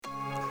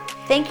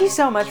Thank you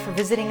so much for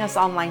visiting us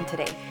online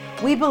today.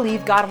 We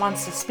believe God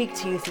wants to speak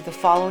to you through the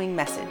following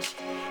message.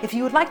 If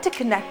you would like to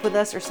connect with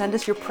us or send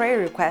us your prayer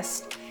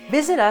requests,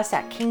 visit us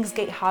at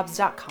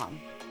kingsgatehobbs.com.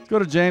 Let's go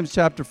to James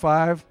chapter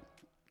 5,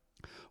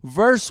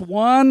 verse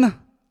 1.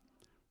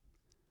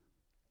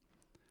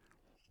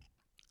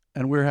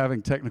 And we're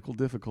having technical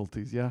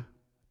difficulties, yeah?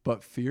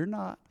 But fear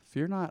not,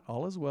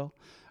 all is well.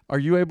 Are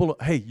you able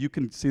to, hey, you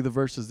can see the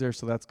verses there,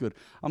 so that's good.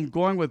 I'm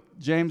going with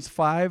James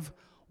 5,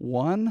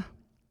 1.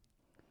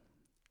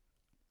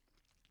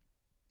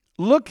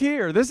 Look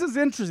here, this is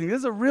interesting. This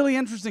is a really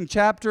interesting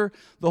chapter.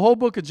 The whole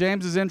book of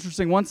James is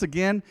interesting. Once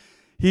again,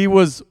 he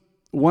was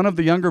one of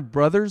the younger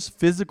brothers,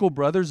 physical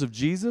brothers of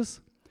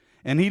Jesus.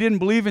 And he didn't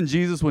believe in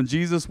Jesus when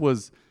Jesus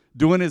was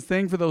doing his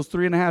thing for those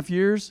 3.5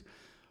 years.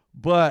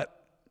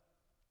 But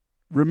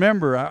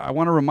remember, I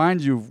want to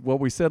remind you of what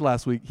we said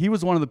last week. He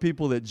was one of the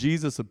people that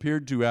Jesus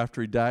appeared to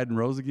after he died and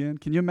rose again.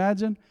 Can you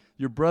imagine?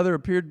 Your brother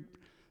appeared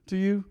to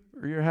you,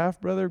 or your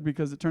half-brother,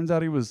 because it turns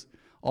out he was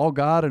all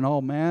God and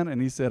all man,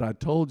 and he said, I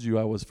told you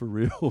I was for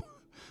real.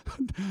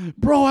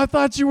 Bro, I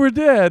thought you were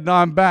dead. No,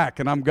 I'm back,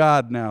 and I'm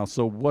God now,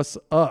 so what's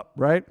up,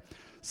 right?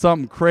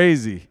 Something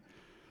crazy.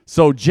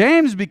 So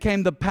James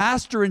became the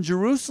pastor in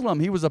Jerusalem.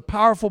 He was a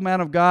powerful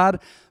man of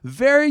God.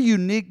 Very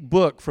unique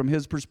book from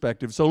his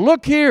perspective. So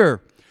look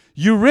here,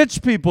 you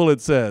rich people,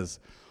 it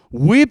says,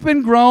 weep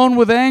and groan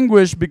with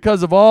anguish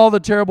because of all the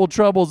terrible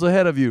troubles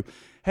ahead of you.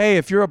 Hey,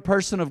 if you're a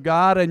person of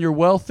God and you're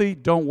wealthy,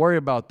 don't worry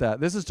about that.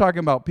 This is talking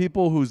about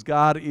people whose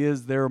God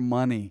is their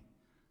money.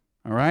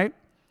 All right?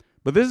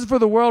 But this is for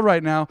the world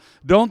right now.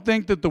 Don't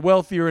think that the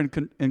wealthy are in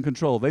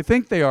control. They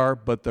think they are,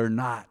 but they're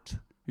not.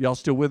 Y'all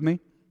still with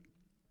me?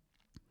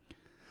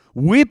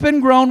 Weep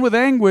and groan with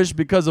anguish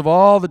because of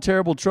all the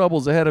terrible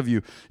troubles ahead of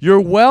you.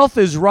 Your wealth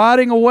is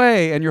rotting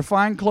away, and your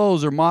fine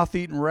clothes are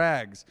moth-eaten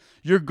rags.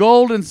 Your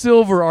gold and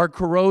silver are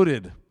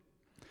corroded.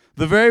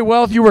 The very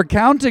wealth you were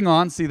counting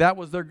on, see, that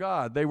was their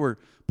God. They were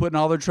putting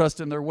all their trust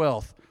in their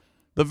wealth.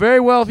 The very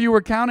wealth you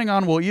were counting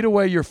on will eat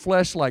away your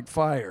flesh like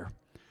fire.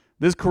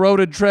 This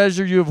corroded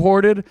treasure you have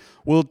hoarded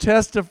will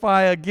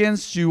testify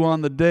against you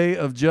on the day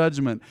of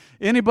judgment.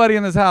 Anybody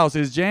in this house,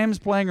 is James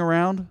playing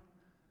around?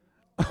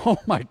 Oh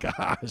my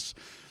gosh.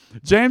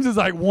 James is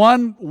like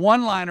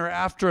one-liner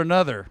after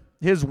another.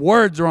 His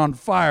words are on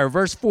fire.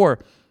 Verse 4.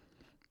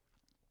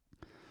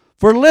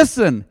 For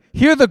listen,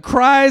 hear the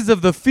cries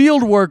of the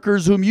field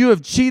workers whom you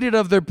have cheated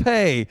of their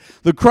pay.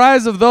 The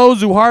cries of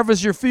those who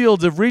harvest your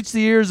fields have reached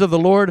the ears of the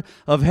Lord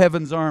of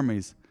heaven's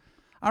armies.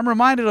 I'm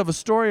reminded of a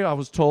story I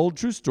was told,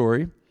 true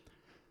story.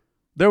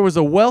 There was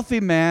a wealthy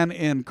man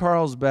in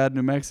Carlsbad,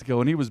 New Mexico,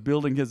 and he was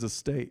building his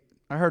estate.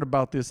 I heard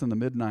about this in the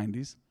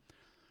mid-90s.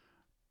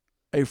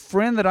 A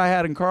friend that I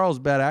had in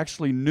Carlsbad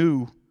actually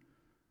knew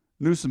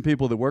some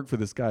people that worked for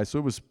this guy, so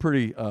it was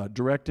pretty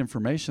direct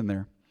information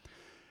there.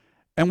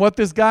 And what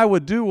this guy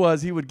would do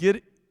was he would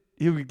get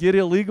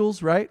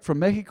illegals, right, from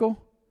Mexico,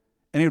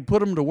 and he would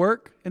put them to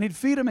work, and he'd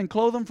feed them and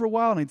clothe them for a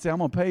while, and he'd say, I'm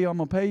going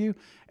to pay you,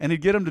 and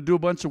he'd get them to do a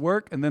bunch of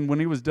work, and then when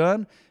he was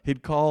done,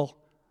 he'd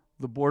call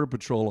the Border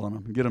Patrol on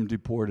them and get them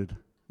deported.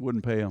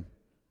 Wouldn't pay them.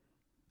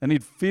 And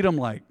he'd feed them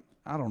like,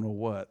 I don't know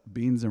what,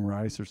 beans and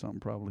rice or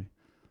something probably.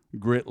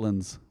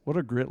 Gritlins. What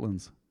are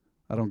gritlins?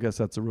 I don't guess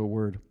that's a real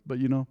word, but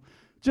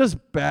just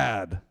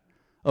bad.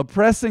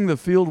 Oppressing the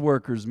field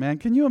workers, man.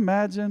 Can you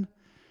imagine?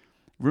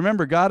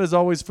 Remember, God is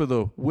always for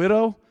the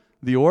widow,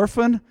 the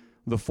orphan,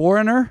 the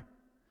foreigner.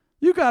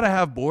 You got to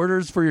have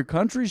borders for your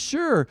country,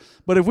 sure.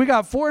 But if we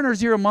got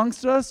foreigners here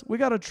amongst us, we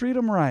got to treat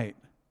them right.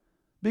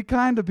 Be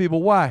kind to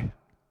people. Why?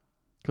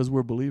 Because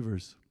we're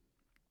believers.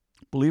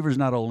 Believers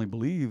not only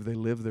believe, they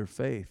live their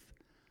faith.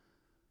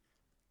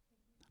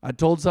 I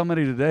told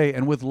somebody today,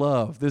 and with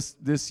love, this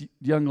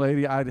young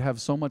lady, I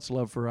have so much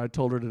love for her. I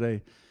told her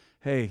today,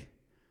 hey,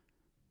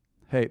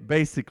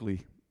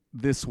 basically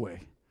this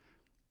way.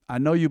 I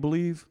know you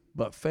believe,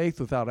 but faith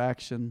without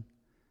action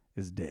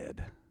is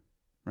dead,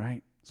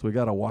 right? So we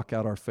got to walk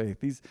out our faith.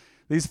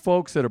 These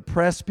folks that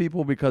oppress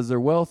people because they're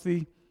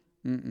wealthy,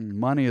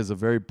 money is a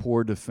very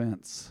poor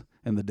defense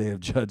in the day of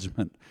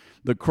judgment.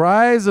 The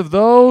cries of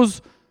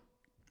those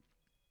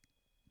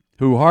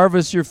who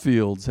harvest your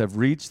fields have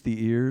reached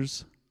the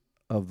ears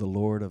of the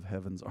Lord of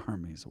heaven's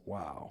armies.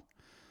 Wow.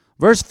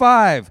 Verse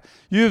 5,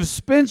 you have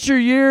spent your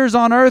years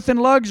on earth in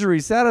luxury,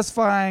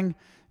 satisfying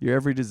your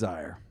every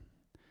desire.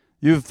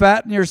 You have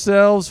fattened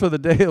yourselves for the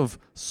day of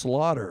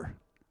slaughter.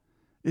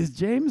 Is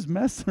James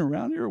messing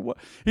around here or what?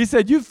 He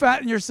said, you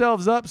fatten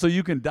yourselves up so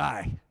you can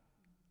die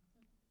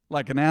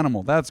like an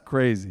animal. That's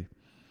crazy.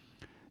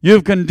 You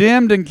have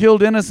condemned and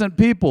killed innocent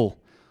people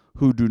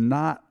who do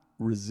not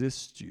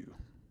resist you.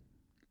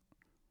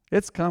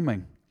 It's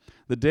coming.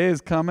 The day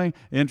is coming.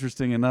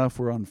 Interesting enough,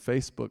 we're on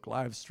Facebook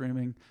live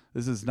streaming.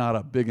 This is not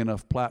a big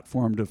enough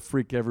platform to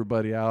freak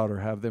everybody out or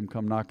have them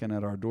come knocking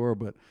at our door,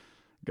 but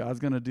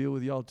God's going to deal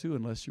with y'all too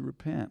unless you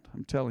repent.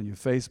 I'm telling you,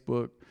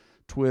 Facebook,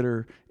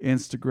 Twitter,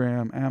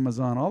 Instagram,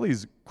 Amazon, all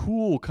these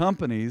cool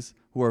companies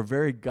who are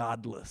very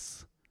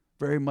godless,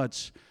 very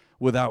much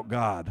without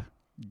God.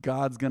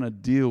 God's going to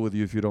deal with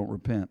you if you don't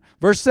repent.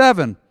 Verse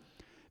 7,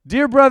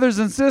 Dear brothers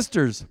and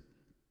sisters,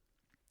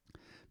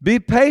 be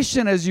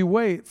patient as you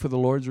wait for the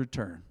Lord's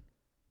return.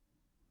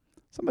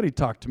 Somebody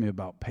talk to me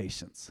about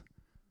patience.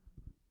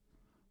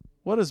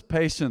 What is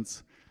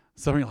patience?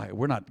 Some of you are like,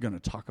 we're not going to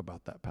talk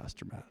about that,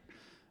 Pastor Matt.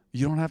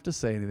 You don't have to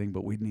say anything,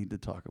 but we need to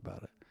talk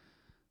about it.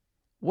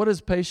 What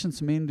does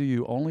patience mean to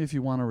you? Only if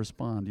you want to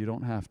respond. You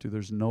don't have to.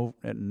 There's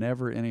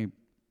never any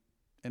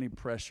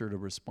pressure to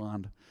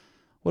respond.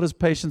 What does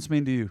patience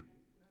mean to you?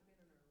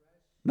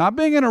 Not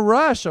being in a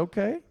rush,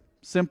 okay.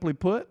 Simply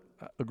put,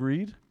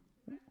 agreed.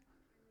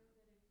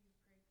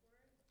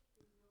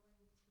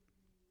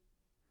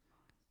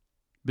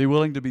 Be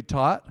willing to be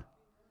taught.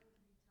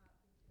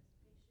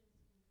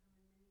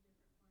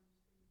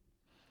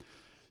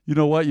 You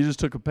know what? You just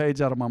took a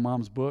page out of my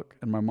mom's book,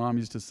 and my mom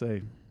used to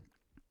say,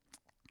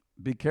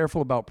 be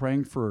careful about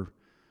praying for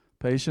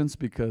patience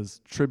because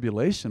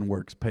tribulation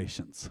works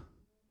patience.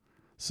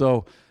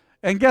 So,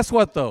 and guess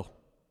what though?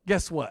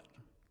 Guess what?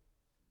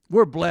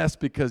 We're blessed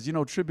because,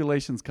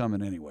 tribulation's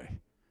coming anyway.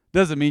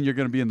 Doesn't mean you're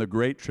going to be in the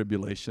great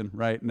tribulation,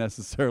 right,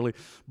 necessarily.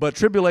 But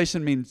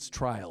tribulation means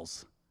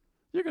trials.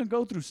 You're going to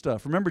go through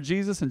stuff. Remember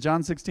Jesus in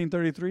John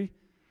 16:33?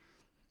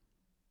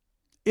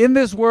 In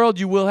this world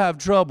you will have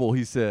trouble,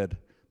 he said.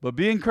 But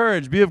be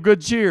encouraged, be of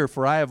good cheer,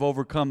 for I have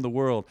overcome the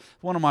world.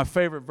 One of my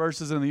favorite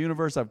verses in the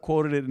universe. I've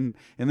quoted it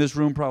in this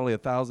room probably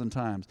 1,000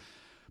 times.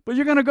 But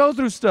you're going to go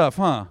through stuff,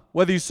 huh?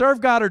 Whether you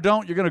serve God or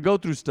don't, you're going to go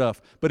through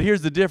stuff. But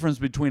here's the difference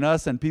between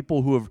us and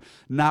people who have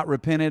not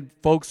repented,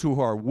 folks who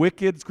are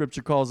wicked.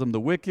 Scripture calls them the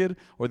wicked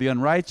or the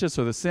unrighteous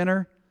or the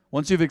sinner.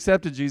 Once you've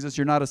accepted Jesus,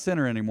 you're not a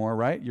sinner anymore,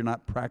 right? You're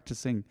not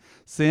practicing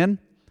sin.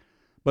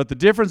 But the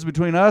difference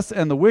between us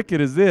and the wicked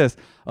is this.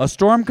 A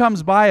storm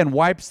comes by and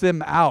wipes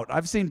them out.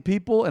 I've seen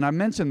people, and I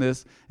mentioned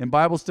this in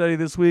Bible study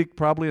this week,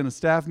 probably in a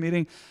staff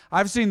meeting.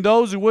 I've seen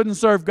those who wouldn't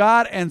serve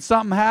God, and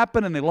something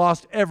happened, and they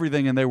lost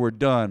everything, and they were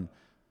done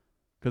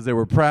because they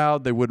were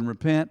proud, they wouldn't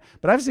repent.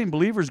 But I've seen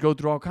believers go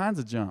through all kinds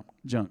of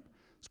junk.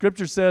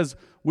 Scripture says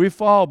we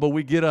fall, but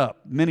we get up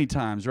many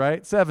times,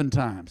 right? 7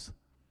 times.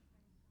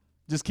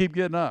 Just keep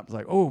getting up. It's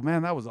like, oh,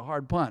 man, that was a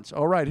hard punch.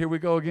 All right, here we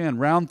go again.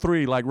 Round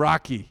 3, like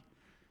Rocky.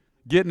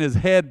 Getting his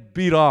head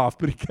beat off,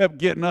 but he kept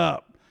getting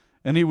up,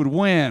 and he would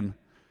win.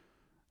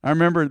 I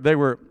remember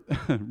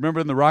remember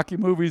in the Rocky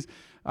movies,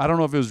 I don't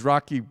know if it was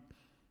Rocky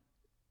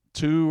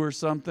 2 or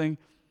something,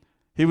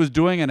 he was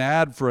doing an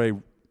ad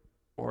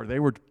or they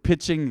were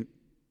pitching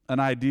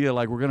an idea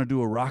like we're going to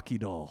do a Rocky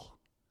doll,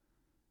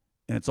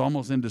 and it's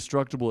almost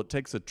indestructible. It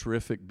takes a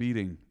terrific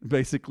beating,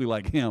 basically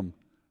like him,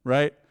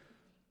 right?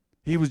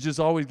 He was just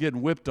always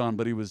getting whipped on,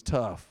 but he was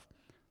tough.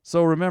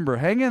 So remember,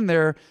 hang in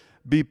there.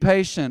 Be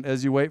patient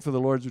as you wait for the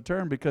Lord's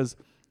return because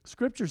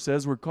Scripture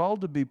says we're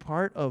called to be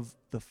part of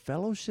the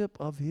fellowship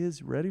of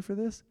His, ready for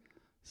this?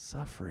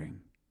 Suffering.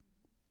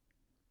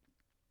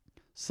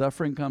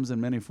 Suffering comes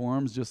in many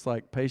forms, just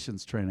like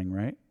patience training,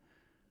 right?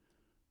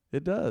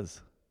 It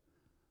does.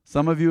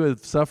 Some of you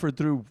have suffered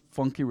through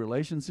funky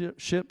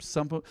relationships.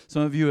 Some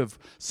of you have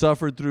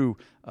suffered through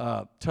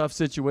tough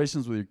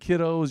situations with your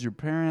kiddos, your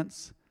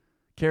parents,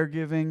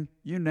 caregiving,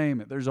 you name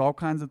it. There's all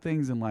kinds of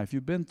things in life.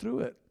 You've been through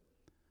it.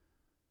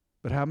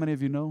 But how many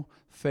of you know,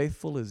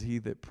 faithful is He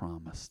that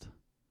promised?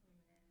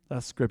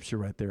 That's Scripture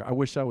right there. I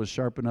wish I was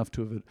sharp enough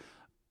to have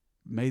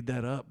made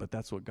that up, but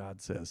that's what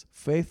God says.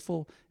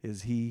 Faithful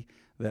is He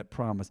that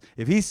promised.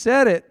 If He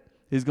said it,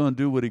 He's going to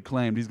do what He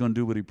claimed. He's going to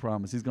do what He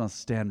promised. He's going to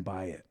stand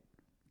by it.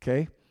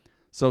 Okay?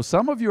 So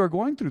some of you are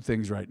going through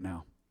things right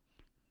now.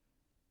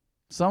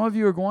 Some of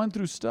you are going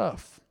through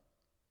stuff.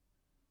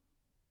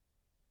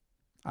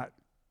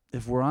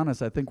 If we're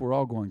honest, I think we're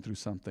all going through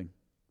something.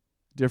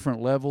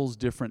 Different levels,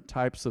 different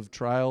types of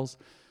trials.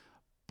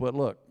 But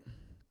look,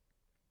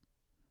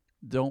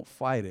 don't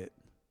fight it.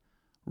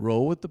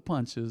 Roll with the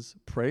punches,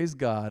 praise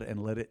God,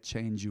 and let it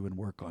change you and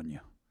work on you.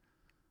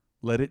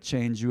 Let it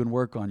change you and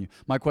work on you.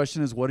 My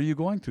question is, what are you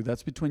going through?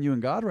 That's between you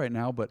and God right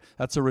now, but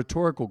that's a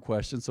rhetorical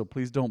question, so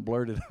please don't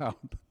blurt it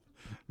out.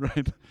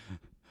 Right?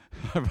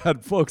 I've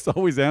had folks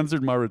always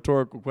answered my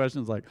rhetorical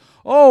questions like,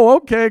 oh,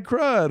 okay,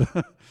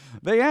 crud.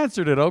 They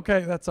answered it. Okay,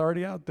 that's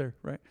already out there,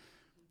 right?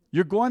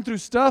 You're going through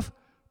stuff.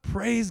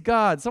 Praise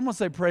God. Someone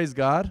say praise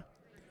God.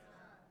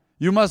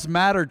 You must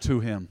matter to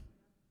Him.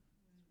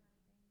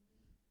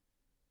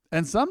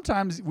 And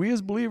sometimes we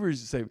as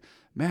believers say,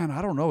 man,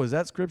 I don't know, is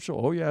that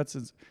scriptural? Oh yeah,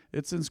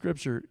 it's in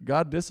Scripture.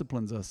 God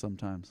disciplines us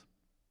sometimes.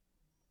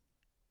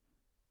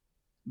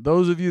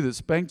 Those of you that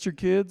spanked your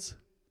kids,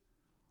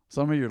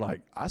 some of you are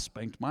like, I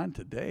spanked mine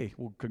today.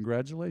 Well,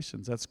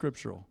 congratulations. That's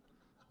scriptural.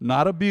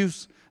 Not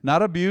abuse,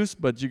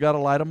 but you got to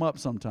light them up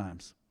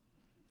sometimes.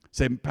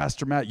 Say,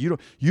 Pastor Matt,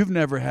 you've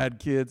never had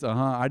kids.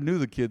 I knew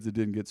the kids that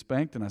didn't get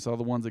spanked, and I saw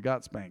the ones that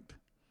got spanked.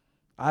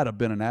 I'd have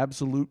been an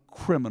absolute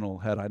criminal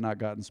had I not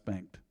gotten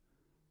spanked.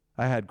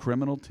 I had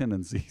criminal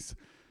tendencies.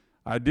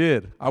 I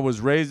did. I was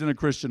raised in a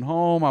Christian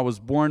home. I was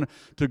born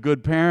to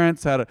good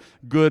parents, had a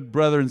good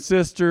brother and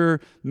sister.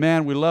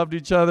 Man, we loved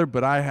each other,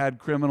 but I had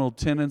criminal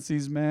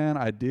tendencies, man.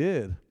 I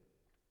did.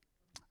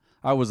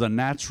 I was a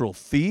natural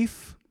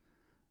thief.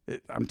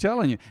 I'm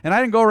telling you. And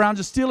I didn't go around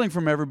just stealing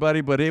from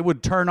everybody, but it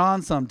would turn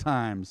on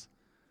sometimes.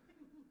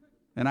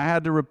 And I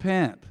had to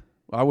repent.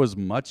 I was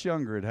much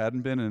younger. It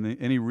hadn't been in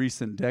any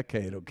recent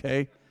decade,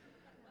 okay?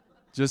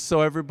 Just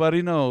so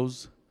everybody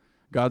knows,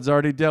 God's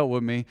already dealt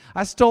with me.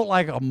 I stole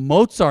like a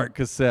Mozart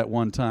cassette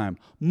one time.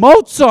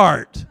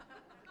 Mozart!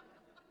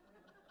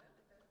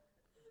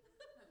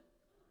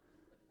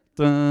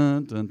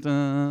 Dun dun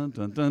dun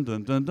dun dun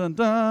dun dun dun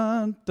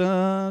dun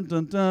dun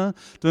dun dun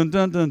dun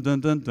dun dun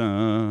dun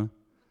dun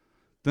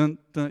dun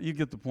dun. You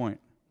get the point.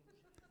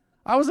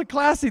 I was a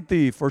classy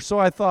thief, or so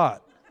I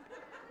thought.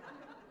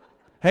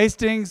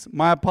 Hastings,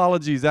 my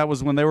apologies. That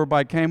was when they were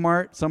by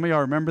Kmart. Some of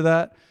y'all remember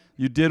that?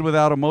 You did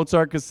without a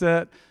Mozart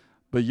cassette,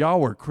 but y'all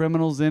were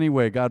criminals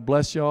anyway. God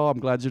bless y'all. I'm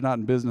glad you're not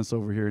in business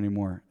over here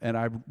anymore. And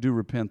I do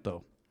repent,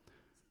 though.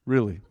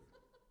 Really.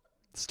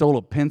 Stole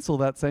a pencil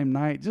that same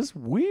night. Just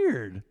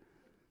weird.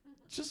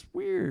 Just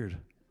weird.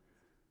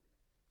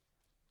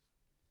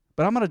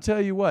 But I'm going to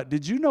tell you what.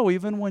 Did you know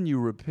even when you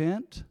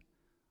repent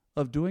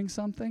of doing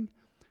something,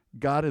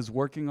 God is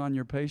working on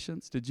your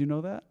patience? Did you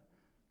know that?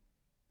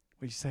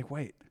 Well, you say,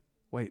 wait,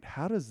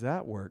 how does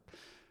that work?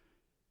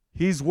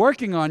 He's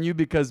working on you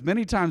because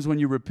many times when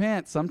you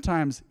repent,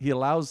 sometimes he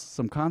allows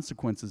some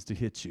consequences to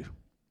hit you.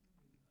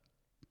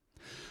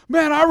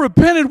 Man, I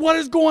repented. What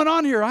is going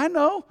on here? I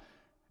know.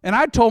 And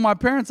I told my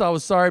parents I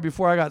was sorry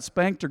before I got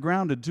spanked or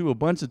grounded too a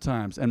bunch of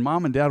times. And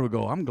mom and dad would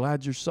go, I'm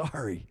glad you're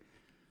sorry.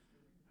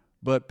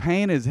 But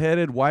pain is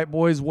headed white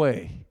boy's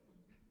way.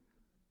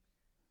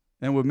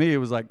 And with me, it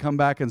was like come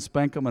back and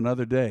spank them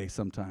another day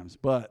sometimes.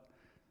 But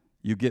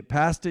you get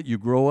past it, you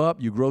grow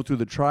up, you grow through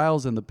the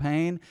trials and the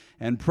pain,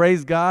 and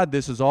praise God,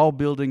 this is all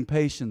building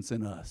patience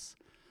in us.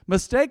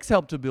 Mistakes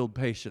help to build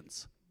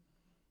patience.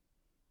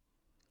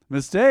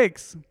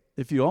 Mistakes,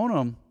 if you own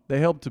them, they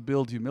help to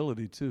build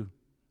humility too.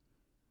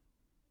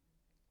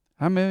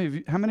 How many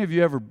of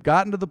you ever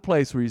gotten to the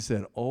place where you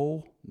said,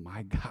 oh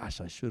my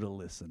gosh, I should have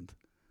listened?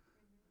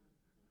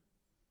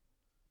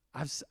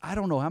 I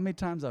don't know how many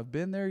times I've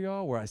been there,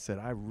 y'all, where I said,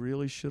 I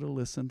really should have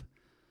listened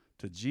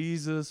to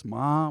Jesus,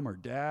 mom or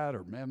dad,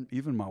 or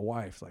even my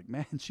wife. Like,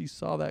 man, she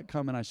saw that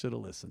coming. I should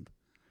have listened.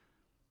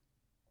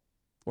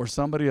 Or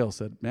somebody else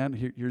said, man,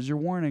 here's your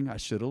warning. I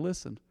should have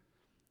listened.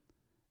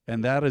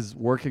 And that is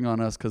working on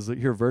us because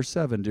here, verse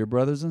 7, dear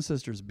brothers and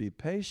sisters, be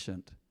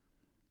patient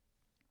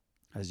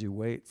as you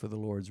wait for the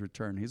Lord's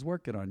return. He's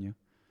working on you.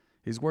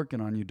 He's working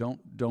on you.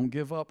 Don't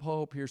give up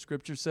hope. Here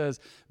Scripture says,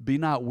 be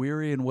not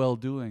weary in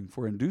well-doing,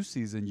 for in due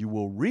season you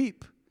will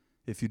reap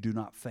if you do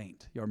not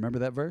faint. Y'all remember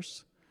that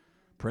verse?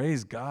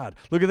 Praise God.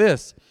 Look at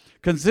this.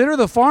 Consider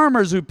the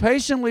farmers who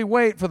patiently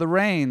wait for the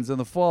rains in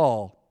the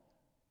fall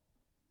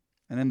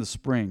and in the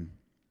spring.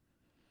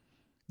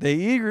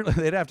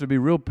 They'd have to be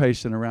real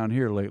patient around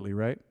here lately,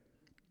 right?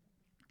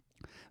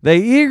 They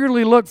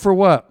eagerly look for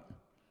what?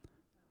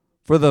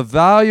 For the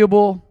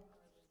valuable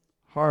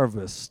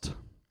harvest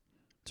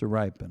to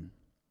ripen.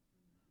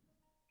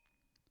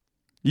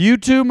 You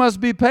too must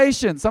be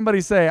patient.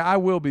 Somebody say, I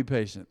will be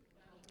patient.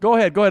 Go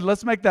ahead.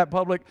 Let's make that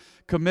public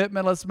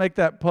commitment. Let's make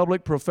that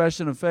public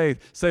profession of faith.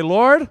 Say,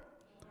 Lord.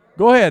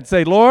 Go ahead.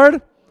 Say,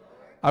 Lord,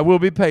 I will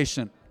be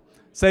patient.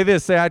 Say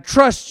this. Say, I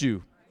trust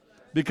you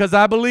because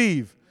I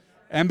believe.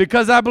 And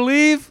because I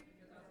believe,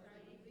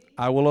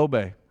 I will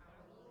obey.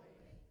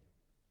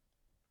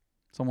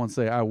 Someone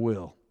say, I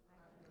will.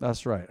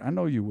 That's right. I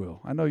know you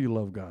will. I know you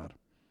love God.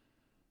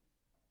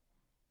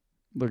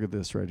 Look at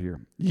this right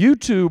here. You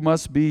too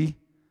must be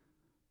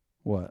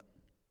what?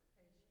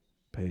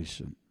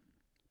 Patient.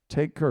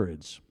 Take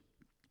courage,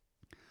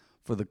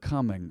 for the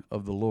coming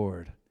of the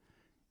Lord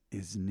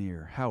is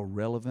near. How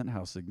relevant,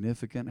 how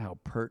significant, how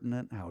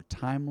pertinent, how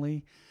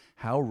timely,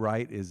 how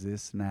right is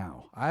this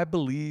now? I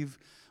believe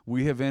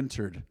we have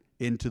entered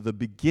into the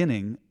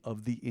beginning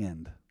of the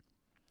end.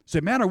 Say,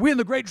 man, are we in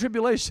the Great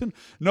Tribulation?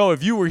 No,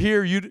 if you were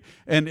here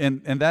and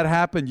that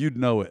happened, you'd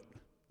know it.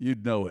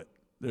 You'd know it.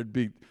 There'd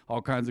be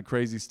all kinds of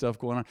crazy stuff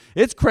going on.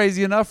 It's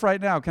crazy enough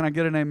right now. Can I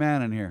get an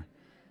amen in here?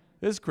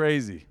 It's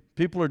crazy.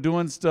 People are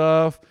doing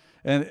stuff,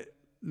 and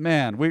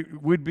man,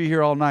 we'd be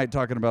here all night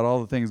talking about all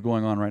the things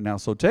going on right now.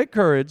 So take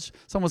courage.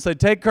 Someone say,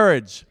 take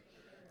courage.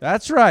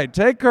 That's right.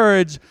 Take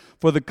courage,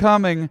 for the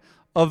coming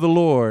of the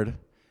Lord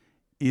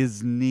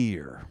is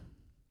near.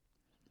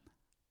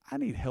 I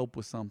need help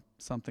with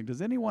something.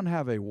 Does anyone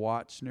have a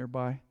watch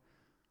nearby?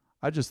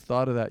 I just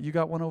thought of that. You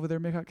got one over there,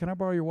 Mika? Can I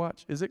borrow your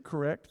watch? Is it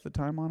correct, the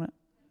time on it?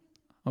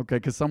 Okay,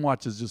 because some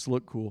watches just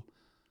look cool.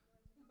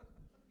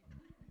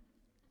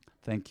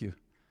 Thank you.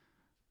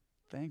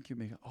 Thank you,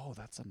 Mika. Oh,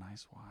 that's a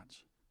nice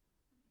watch.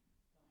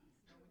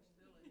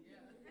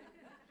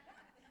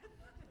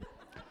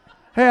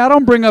 Hey, I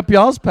don't bring up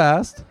y'all's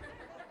past.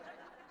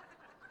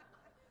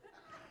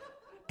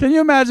 Can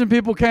you imagine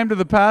people came to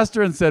the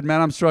pastor and said,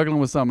 man, I'm struggling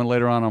with something, and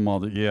later on I'm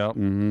all, yeah,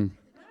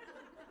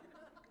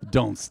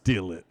 Don't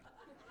steal it.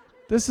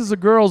 This is a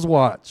girl's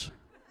watch.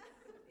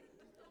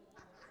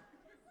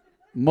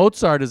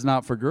 Mozart is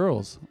not for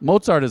girls.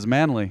 Mozart is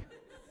manly.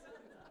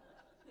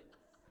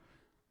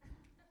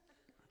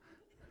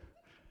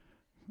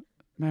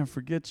 Man,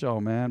 forget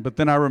y'all, man. But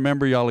then I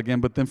remember y'all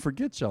again, but then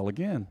forget y'all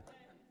again.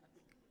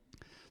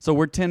 So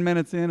we're 10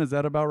 minutes in. Is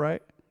that about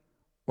right?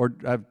 Or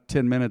I have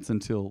 10 minutes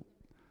until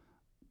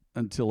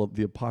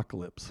the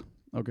apocalypse.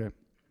 Okay.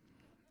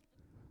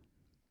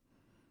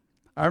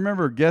 I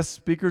remember guest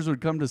speakers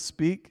would come to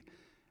speak,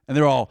 and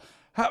they're all,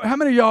 how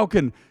many of y'all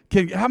can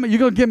how many, you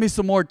going to give me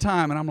some more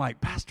time? And I'm like,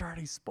 Pastor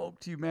already spoke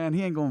to you, man.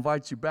 He ain't going to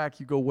invite you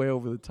back. You go way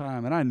over the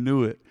time. And I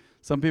knew it.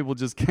 Some people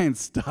just can't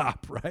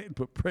stop, right?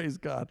 But praise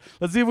God.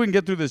 Let's see if we can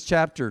get through this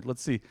chapter.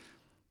 Let's see.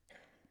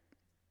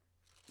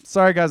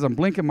 Sorry, guys, I'm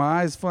blinking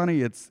my eyes funny.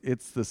 It's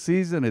the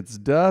season. It's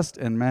dust,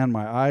 and, man,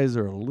 my eyes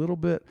are a little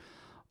bit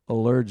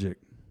allergic.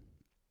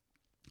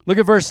 Look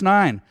at verse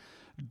 9.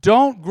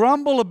 Don't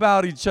grumble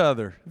about each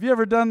other. Have you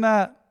ever done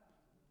that?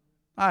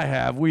 I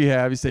have. We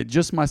have. You say,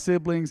 just my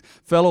siblings,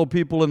 fellow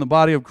people in the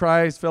body of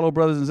Christ, fellow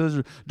brothers and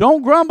sisters.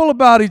 Don't grumble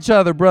about each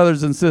other,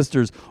 brothers and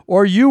sisters,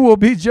 or you will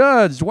be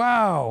judged.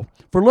 Wow.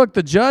 For look,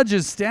 the judge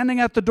is standing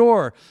at the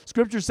door.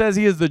 Scripture says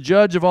he is the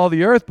judge of all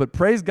the earth, but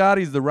praise God,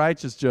 he's the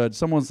righteous judge.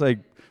 Someone say,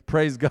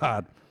 praise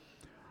God.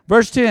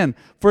 Verse 10,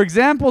 for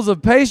examples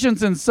of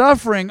patience and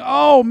suffering.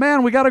 Oh,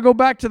 man, we got to go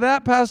back to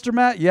that, Pastor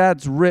Matt. Yeah,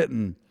 it's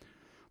written.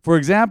 For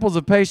examples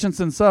of patience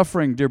and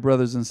suffering, dear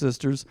brothers and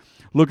sisters,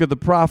 look at the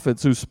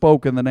prophets who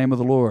spoke in the name of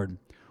the Lord.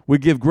 We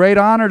give great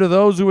honor to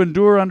those who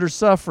endure under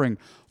suffering.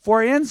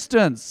 For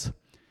instance,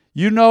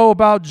 you know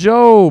about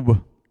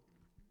Job,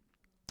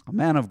 a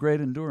man of great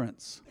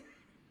endurance.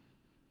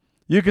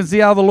 You can see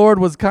how the Lord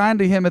was kind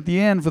to him at the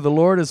end, for the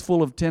Lord is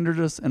full of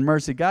tenderness and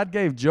mercy. God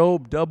gave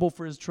Job double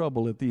for his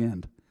trouble at the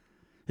end.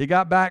 He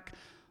got back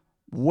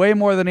way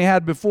more than he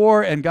had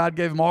before, and God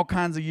gave him all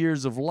kinds of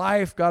years of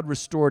life. God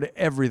restored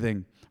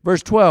everything.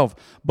 Verse 12,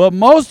 but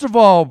most of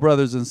all,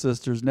 brothers and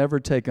sisters, never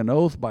take an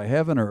oath by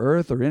heaven or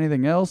earth or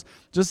anything else.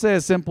 Just say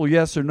a simple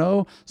yes or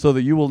no so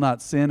that you will not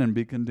sin and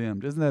be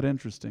condemned. Isn't that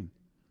interesting?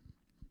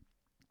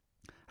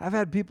 I've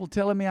had people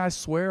telling me I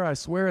swear,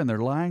 and they're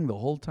lying the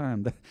whole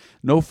time.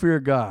 No fear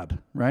of God,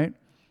 right?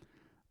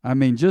 I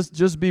mean,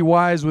 just be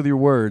wise with your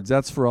words.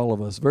 That's for all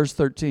of us. Verse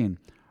 13,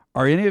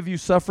 are any of you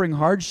suffering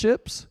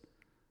hardships?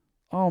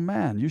 Oh,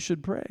 man, you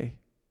should pray.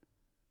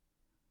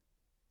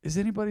 Is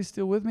anybody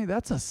still with me?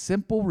 That's a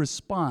simple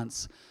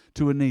response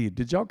to a need.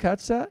 Did y'all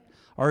catch that?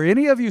 Are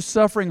any of you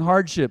suffering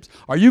hardships?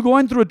 Are you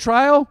going through a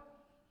trial?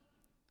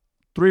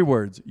 3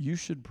 words. You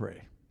should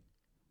pray.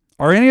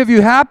 Are any of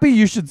you happy?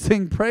 You should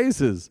sing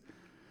praises.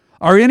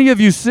 Are any of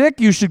you sick?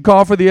 You should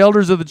call for the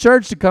elders of the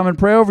church to come and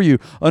pray over you,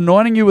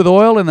 anointing you with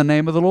oil in the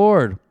name of the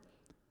Lord.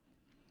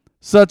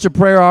 Such a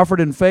prayer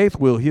offered in faith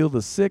will heal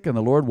the sick, and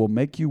the Lord will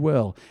make you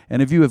well.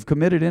 And if you have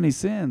committed any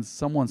sins,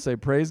 someone say,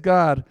 praise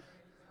God.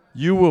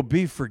 You will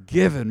be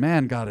forgiven.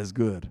 Man, God is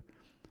good.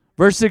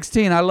 Verse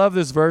 16, I love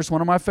this verse, one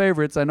of my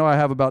favorites. I know I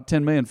have about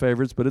 10 million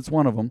favorites, but it's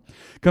one of them.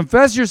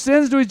 Confess your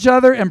sins to each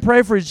other and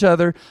pray for each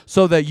other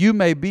so that you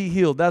may be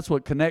healed. That's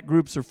what connect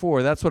groups are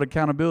for. That's what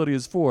accountability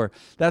is for.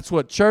 That's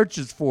what church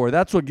is for.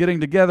 That's what getting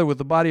together with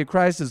the body of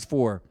Christ is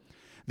for.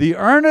 The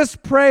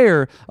earnest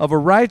prayer of a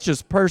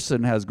righteous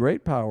person has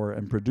great power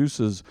and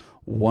produces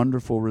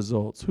wonderful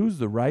results. Who's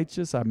the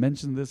righteous? I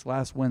mentioned this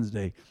last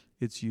Wednesday.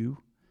 It's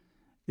you.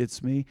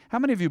 It's me. How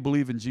many of you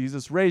believe in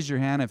Jesus? Raise your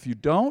hand. If you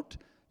don't,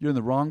 you're in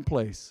the wrong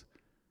place.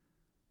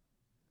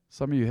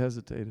 Some of you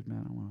hesitated,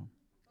 man.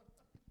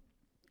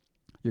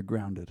 You're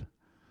grounded.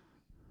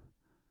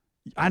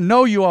 I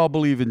know you all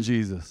believe in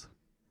Jesus.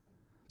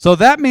 So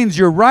that means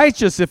you're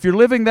righteous. If you're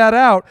living that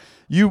out,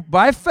 you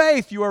by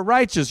faith you are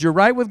righteous. You're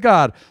right with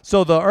God.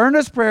 So the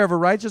earnest prayer of a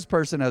righteous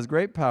person has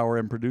great power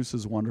and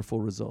produces wonderful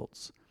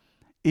results.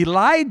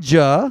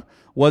 Elijah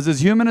was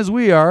as human as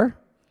we are.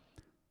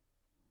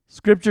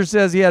 Scripture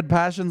says he had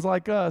passions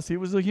like us. He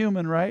was a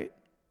human, right?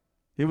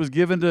 He was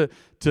given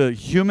to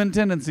human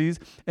tendencies.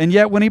 And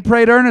yet when he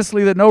prayed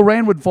earnestly that no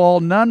rain would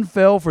fall, none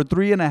fell for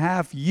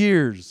 3.5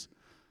 years.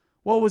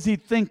 What was he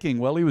thinking?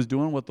 Well, he was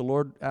doing what the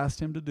Lord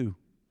asked him to do.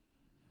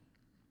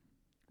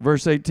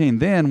 Verse 18,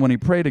 then when he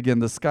prayed again,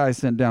 the sky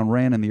sent down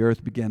rain and the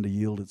earth began to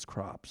yield its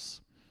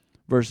crops.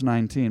 Verse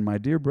 19, my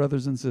dear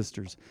brothers and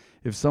sisters,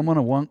 if someone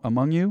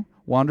among you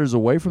wanders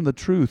away from the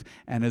truth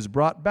and is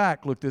brought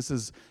back, look, this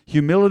is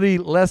humility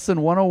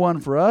lesson 101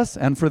 for us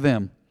and for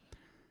them.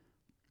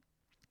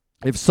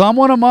 If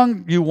someone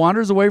among you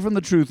wanders away from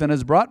the truth and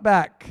is brought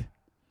back,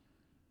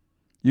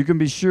 you can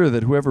be sure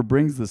that whoever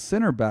brings the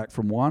sinner back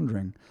from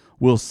wandering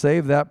will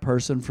save that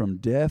person from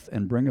death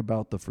and bring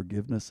about the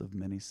forgiveness of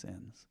many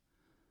sins.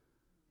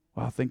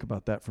 Wow, think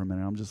about that for a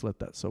minute. I'll just let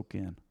that soak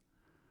in.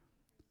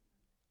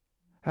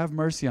 Have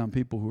mercy on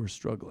people who are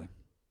struggling.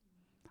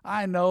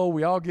 I know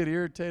we all get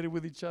irritated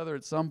with each other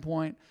at some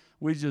point.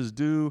 We just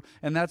do.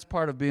 And that's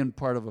part of being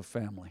part of a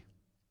family.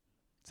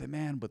 Say,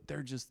 man, but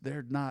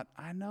they're not.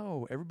 I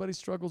know. Everybody's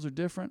struggles are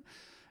different.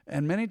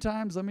 And many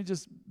times, let me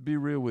just be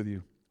real with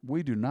you.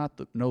 We do not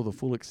know the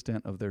full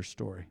extent of their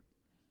story.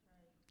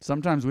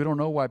 Sometimes we don't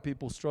know why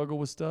people struggle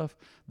with stuff.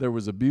 There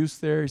was abuse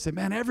there. You say,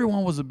 man,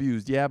 everyone was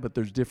abused. Yeah, but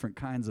there's different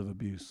kinds of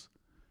abuse.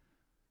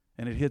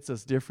 And it hits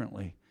us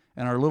differently.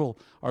 And our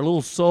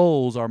little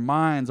souls, our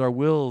minds, our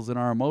wills, and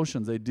our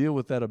emotions, they deal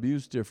with that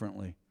abuse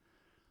differently.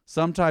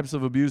 Some types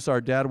of abuse,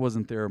 our dad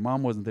wasn't there,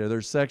 mom wasn't there.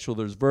 There's sexual,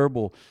 there's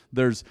verbal,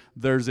 there's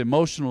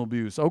emotional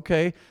abuse.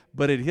 Okay,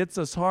 but it hits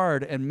us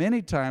hard, and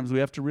many times we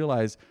have to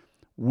realize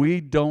we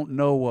don't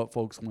know what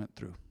folks went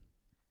through.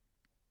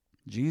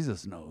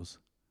 Jesus knows,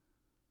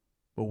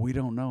 but we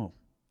don't know.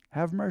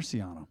 Have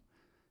mercy on them.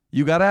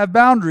 You got to have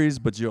boundaries,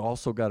 but you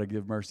also got to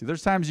give mercy.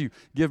 There's times you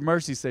give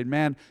mercy, say,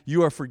 man,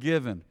 you are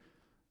forgiven.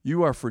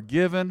 You are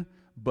forgiven,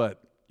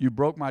 but you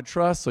broke my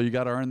trust, so you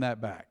got to earn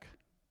that back.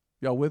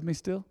 Y'all with me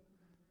still?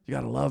 You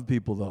got to love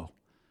people, though.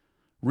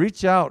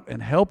 Reach out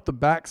and help the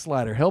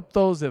backslider. Help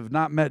those that have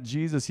not met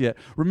Jesus yet.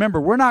 Remember,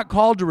 we're not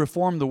called to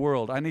reform the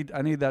world. I need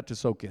that to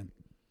soak in.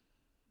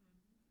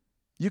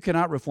 You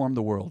cannot reform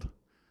the world.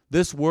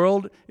 This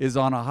world is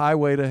on a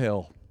highway to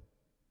hell.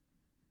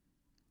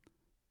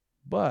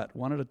 But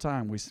one at a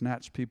time, we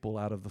snatch people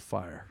out of the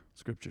fire,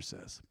 Scripture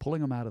says,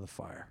 pulling them out of the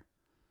fire.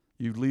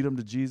 You lead them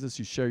to Jesus.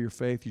 You share your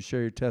faith. You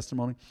share your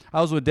testimony.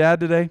 I was with Dad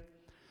today,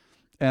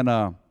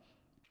 and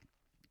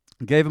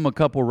gave him a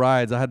couple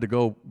rides. I had to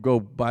go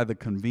by the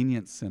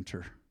convenience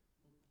center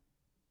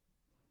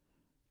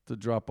to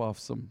drop off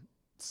some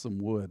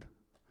wood.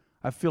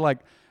 I feel like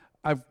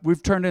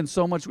we've turned in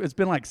so much. It's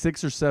been like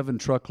 6 or 7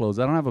 truckloads.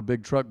 I don't have a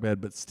big truck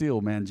bed, but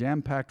still, man,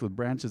 jam-packed with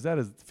branches.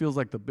 Feels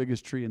like the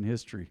biggest tree in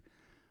history.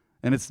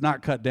 And it's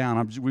not cut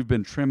down. We've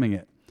been trimming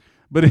it.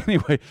 But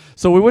anyway,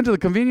 so we went to the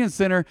convenience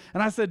center,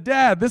 and I said,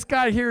 Dad, this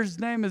guy here, his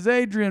name is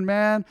Adrian,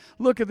 man.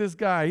 Look at this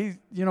guy.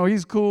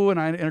 He's cool. And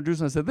I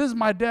introduced him. I said, this is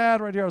my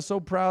dad right here. I was so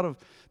proud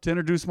to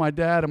introduce my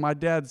dad, and my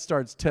dad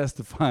starts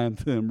testifying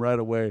to him right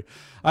away.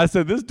 I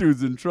said, this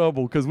dude's in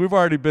trouble because we've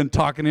already been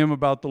talking to him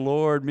about the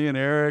Lord, me and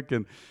Eric,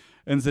 and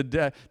said,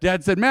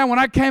 Dad said, man, when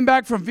I came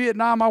back from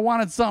Vietnam, I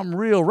wanted something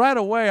real. Right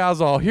away, I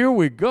was all, here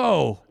we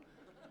go.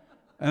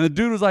 And the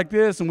dude was like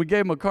this, and we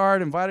gave him a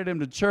card, invited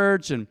him to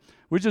church, and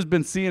we've just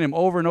been seeing him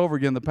over and over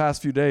again the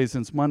past few days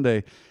since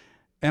Monday.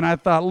 And I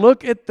thought,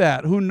 look at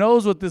that. Who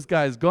knows what this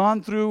guy's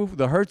gone through,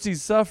 the hurts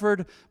he's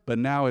suffered, but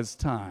now it's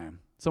time.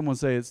 Someone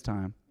say it's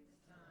time.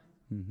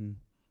 Mm-hmm.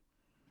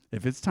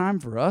 If it's time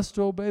for us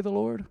to obey the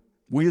Lord,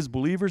 we as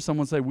believers,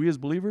 someone say we as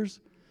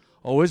believers,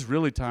 it's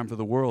really time for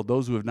the world,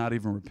 those who have not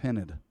even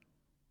repented.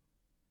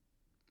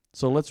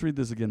 So let's read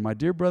this again. My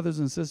dear brothers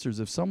and sisters,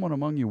 if someone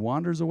among you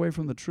wanders away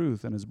from the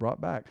truth and is brought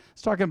back.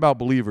 It's talking about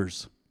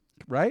believers,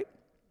 right?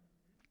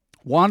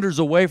 Wanders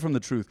away from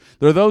the truth.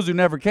 There are those who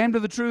never came to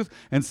the truth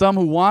and some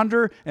who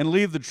wander and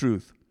leave the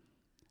truth.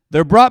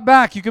 They're brought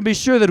back. You can be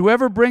sure that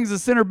whoever brings a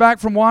sinner back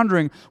from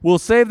wandering will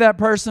save that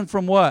person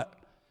from what?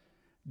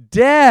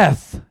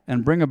 Death,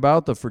 and bring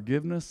about the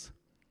forgiveness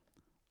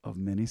of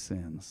many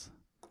sins.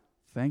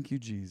 Thank you,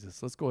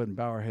 Jesus. Let's go ahead and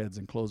bow our heads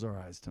and close our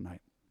eyes tonight.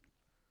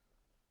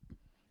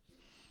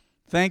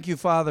 Thank you,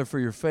 Father, for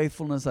your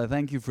faithfulness. I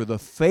thank you for the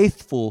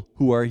faithful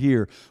who are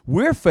here.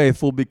 We're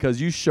faithful because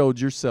you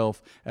showed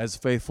yourself as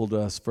faithful to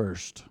us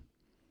first.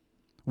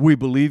 We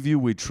believe you.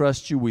 We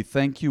trust you. We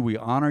thank you. We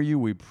honor you.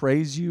 We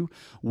praise you.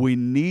 We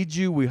need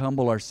you. We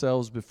humble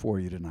ourselves before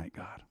you tonight,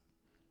 God.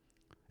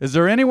 Is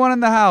there anyone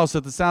in the house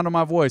at the sound of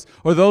my voice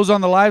or those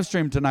on the live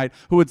stream tonight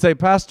who would say,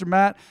 Pastor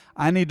Matt,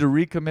 I need to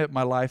recommit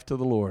my life to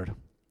the Lord?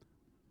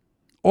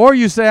 Or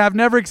you say, I've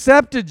never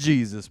accepted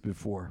Jesus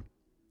before.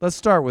 Let's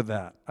start with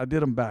that. I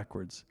did them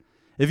backwards.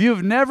 If you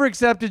have never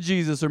accepted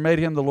Jesus or made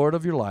him the Lord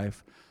of your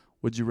life,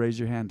 would you raise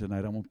your hand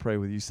tonight? I'm going to pray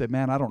with you. You say,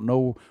 man, I don't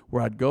know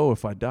where I'd go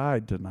if I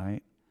died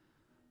tonight.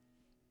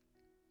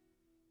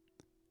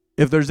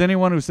 If there's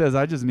anyone who says,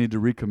 I just need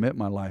to recommit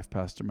my life,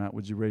 Pastor Matt,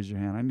 would you raise your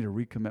hand? I need to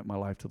recommit my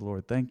life to the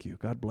Lord. Thank you.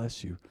 God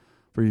bless you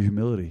for your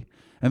humility.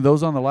 And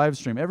those on the live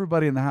stream,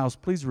 everybody in the house,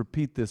 please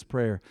repeat this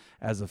prayer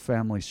as a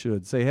family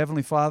should. Say,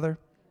 Heavenly Father,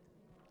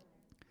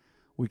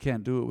 we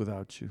can't do it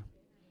without you.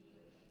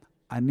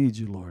 I need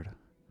you, Lord.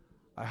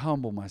 I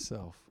humble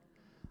myself.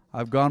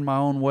 I've gone my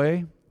own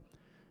way,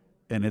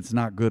 and it's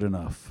not good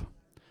enough.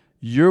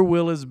 Your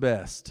will is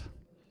best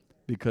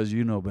because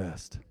you know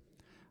best.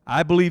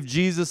 I believe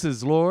Jesus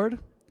is Lord.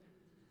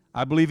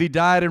 I believe he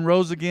died and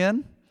rose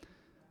again,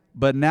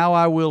 but now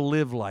I will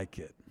live like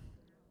it.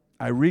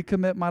 I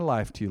recommit my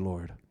life to you,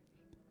 Lord.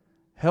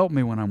 Help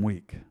me when I'm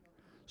weak.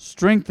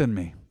 Strengthen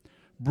me.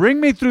 Bring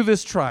me through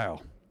this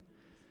trial.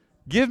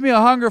 Give me a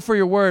hunger for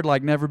your word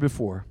like never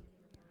before.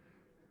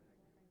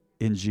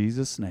 In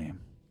Jesus'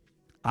 name.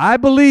 I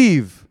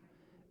believe,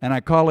 and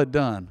I call it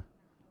done.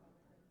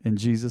 In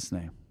Jesus'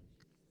 name.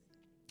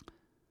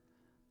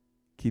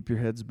 Keep your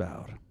heads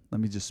bowed.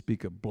 Let me just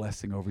speak a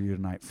blessing over you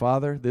tonight.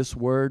 Father, this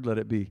word, let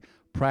it be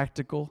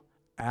practical,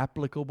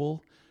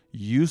 applicable,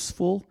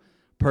 useful,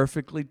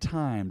 perfectly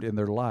timed in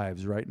their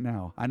lives right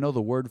now. I know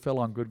the word fell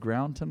on good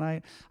ground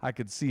tonight. I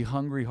could see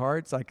hungry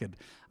hearts.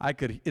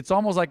 It's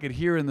almost like I could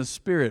hear in the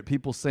spirit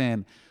people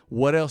saying,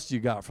 what else you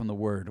got from the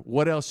word?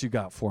 What else you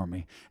got for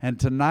me? And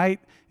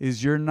tonight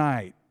is your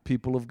night,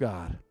 people of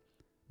God,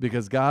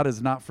 because God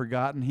is not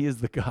forgotten. He is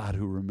the God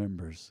who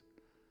remembers.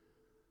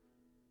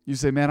 You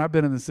say, man, I've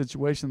been in this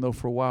situation, though,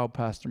 for a while,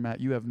 Pastor Matt.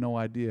 You have no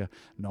idea.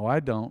 No, I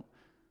don't.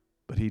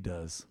 but he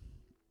does.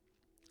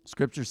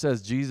 Scripture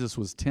says Jesus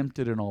was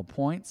tempted in all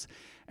points,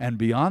 and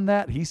beyond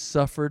that, he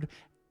suffered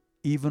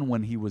even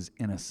when he was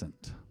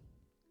innocent.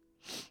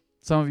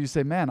 Some of you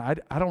say, man,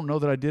 I don't know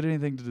that I did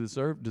anything to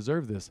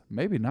deserve this.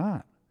 Maybe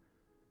not.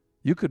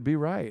 You could be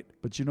right,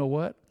 but you know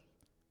what?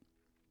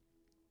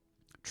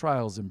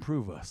 Trials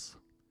improve us.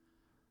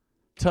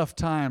 Tough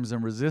times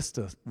and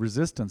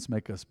resistance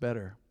make us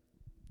better.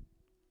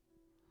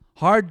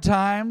 Hard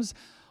times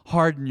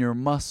harden your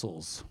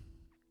muscles.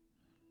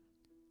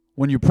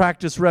 When you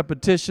practice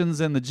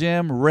repetitions in the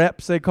gym,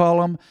 reps they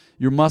call them,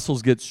 your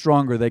muscles get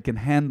stronger. They can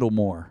handle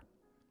more.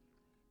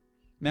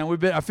 Man,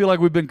 I feel like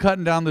we've been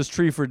cutting down this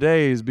tree for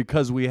days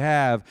because we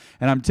have.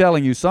 And I'm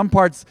telling you, some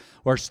parts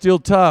are still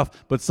tough,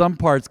 but some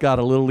parts got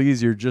a little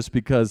easier just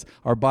because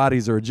our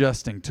bodies are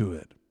adjusting to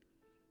it.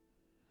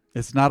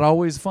 It's not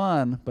always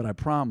fun, but I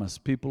promise,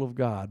 people of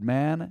God,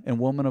 man and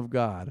woman of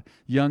God,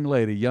 young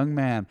lady, young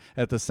man,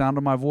 at the sound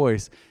of my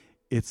voice,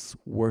 it's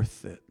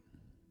worth it.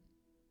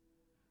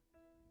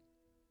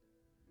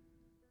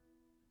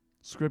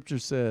 Scripture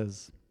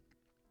says,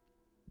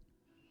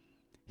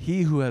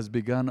 he who has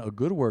begun a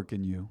good work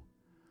in you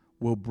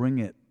will bring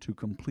it to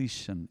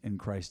completion in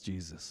Christ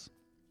Jesus.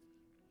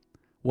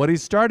 What he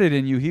started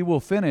in you, he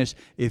will finish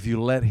if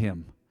you let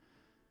him.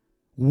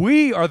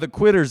 We are the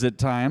quitters at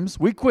times.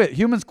 We quit.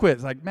 Humans quit.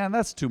 It's like, man,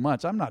 that's too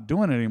much. I'm not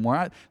doing it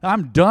anymore.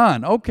 I'm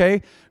done.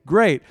 Okay,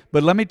 great.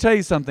 But let me tell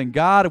you something.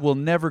 God will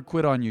never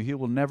quit on you. He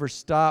will never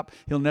stop.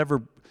 He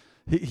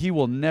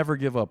will never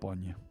give up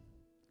on you.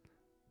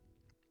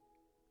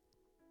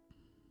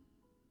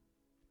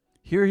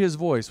 Hear his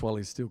voice while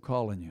he's still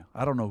calling you.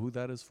 I don't know who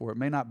that is for. It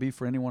may not be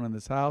for anyone in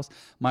this house.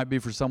 Might be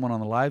for someone on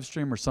the live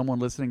stream or someone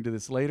listening to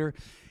this later.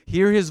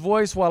 Hear his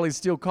voice while he's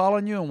still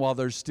calling you and while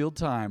there's still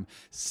time.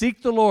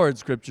 Seek the Lord,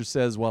 Scripture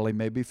says, while he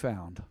may be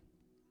found.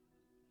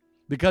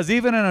 Because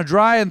even in a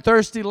dry and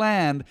thirsty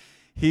land,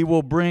 he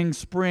will bring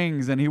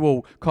springs and he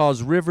will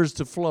cause rivers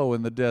to flow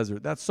in the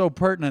desert. That's so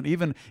pertinent.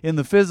 Even in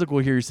the physical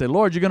here, you say,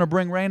 Lord, you're going to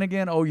bring rain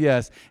again? Oh,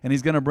 yes. And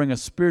he's going to bring a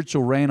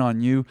spiritual rain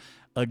on you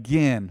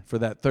again for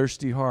that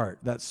thirsty heart,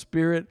 that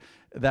spirit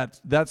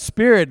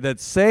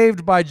that's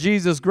saved by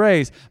Jesus'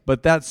 grace,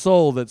 but that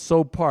soul that's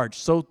so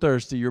parched, so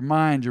thirsty, your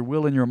mind, your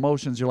will, and your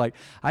emotions, you're like,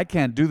 I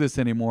can't do this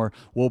anymore.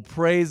 Well,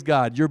 praise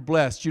God. You're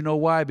blessed. You know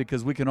why?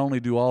 Because we can only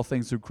do all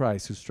things through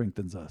Christ who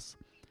strengthens us.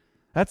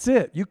 That's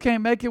it. You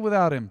can't make it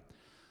without him.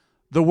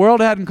 The world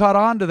hadn't caught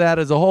on to that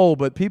as a whole,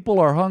 but people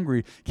are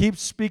hungry. Keep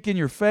speaking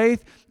your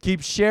faith.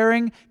 Keep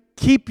sharing.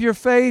 Keep your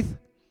faith.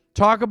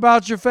 Talk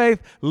about your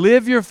faith.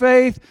 Live your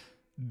faith.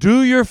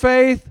 Do your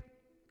faith,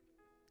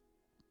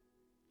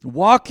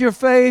 walk your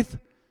faith,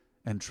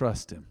 and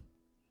trust him.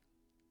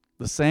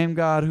 The same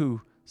God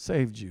who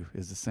saved you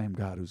is the same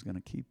God who's going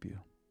to keep you.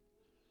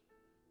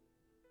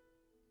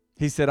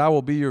 He said, I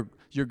will be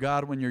your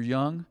God when you're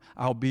young.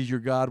 I'll be your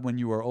God when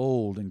you are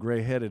old and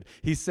gray-headed.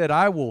 He said,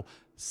 I will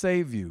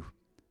save you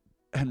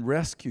and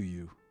rescue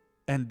you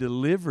and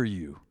deliver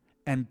you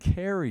and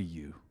carry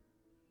you.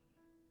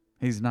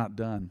 He's not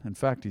done. In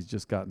fact, he's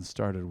just gotten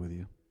started with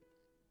you.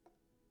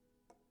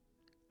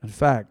 In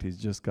fact, he's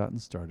just gotten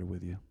started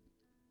with you.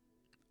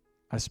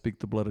 I speak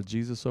the blood of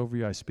Jesus over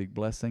you. I speak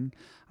blessing.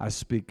 I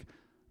speak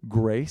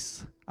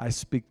grace. I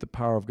speak the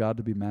power of God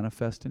to be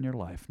manifest in your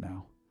life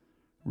now.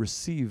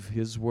 Receive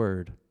his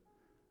word.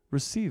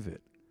 Receive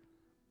it.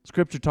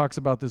 Scripture talks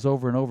about this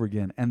over and over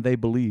again. And they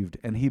believed,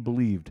 and he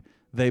believed.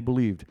 They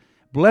believed.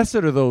 Blessed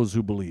are those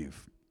who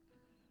believe.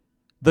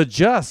 The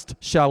just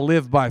shall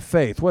live by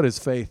faith. What is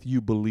faith?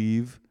 You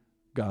believe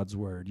God's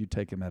word. You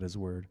take him at his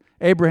word.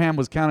 Abraham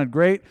was counted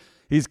great.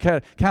 He's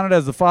counted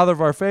as the father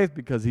of our faith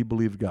because he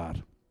believed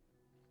God.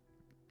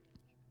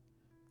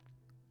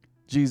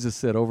 Jesus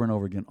said over and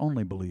over again,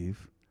 only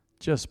believe.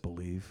 Just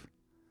believe.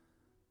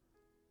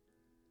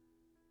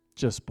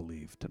 Just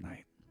believe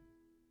tonight.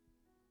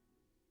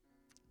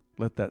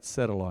 Let that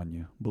settle on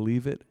you.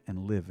 Believe it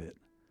and live it.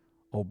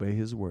 Obey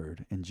his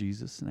word. In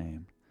Jesus'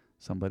 name,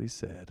 somebody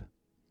said,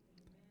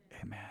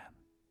 amen.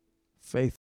 Faith.